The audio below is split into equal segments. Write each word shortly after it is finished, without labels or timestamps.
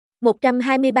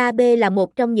123b là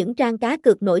một trong những trang cá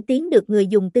cược nổi tiếng được người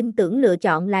dùng tin tưởng lựa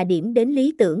chọn là điểm đến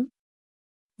lý tưởng.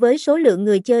 Với số lượng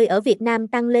người chơi ở Việt Nam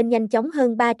tăng lên nhanh chóng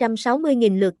hơn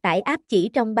 360.000 lượt tải app chỉ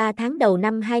trong 3 tháng đầu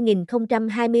năm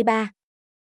 2023.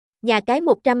 Nhà cái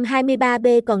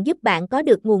 123b còn giúp bạn có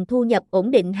được nguồn thu nhập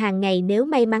ổn định hàng ngày nếu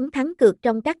may mắn thắng cược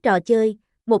trong các trò chơi.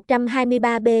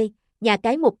 123b, nhà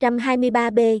cái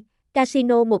 123b,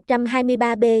 casino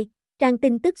 123b, trang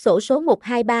tin tức xổ số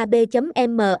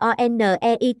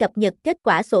 123b.monei cập nhật kết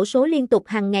quả xổ số liên tục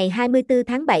hàng ngày 24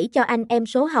 tháng 7 cho anh em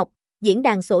số học, diễn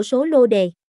đàn xổ số lô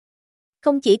đề.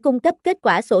 Không chỉ cung cấp kết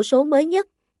quả xổ số mới nhất,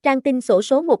 trang tin xổ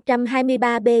số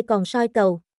 123b còn soi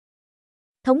cầu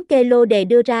thống kê lô đề,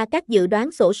 đưa ra các dự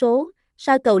đoán xổ số,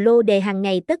 soi cầu lô đề hàng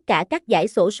ngày tất cả các giải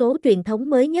xổ số truyền thống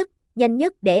mới nhất, nhanh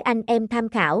nhất để anh em tham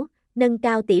khảo, nâng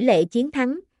cao tỷ lệ chiến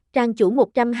thắng. Trang chủ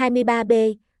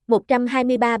 123b,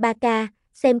 123k,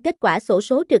 xem kết quả xổ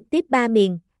số trực tiếp 3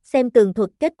 miền, xem tường thuật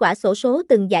kết quả xổ số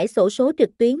từng giải xổ số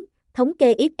trực tuyến, thống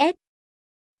kê XS.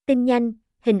 Tin nhanh,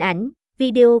 hình ảnh,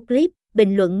 video clip,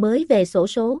 bình luận mới về xổ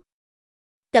số.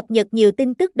 Cập nhật nhiều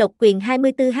tin tức độc quyền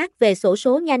 24h về xổ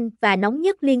số nhanh và nóng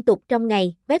nhất liên tục trong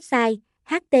ngày. Website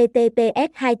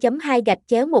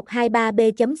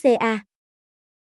https://123b.ca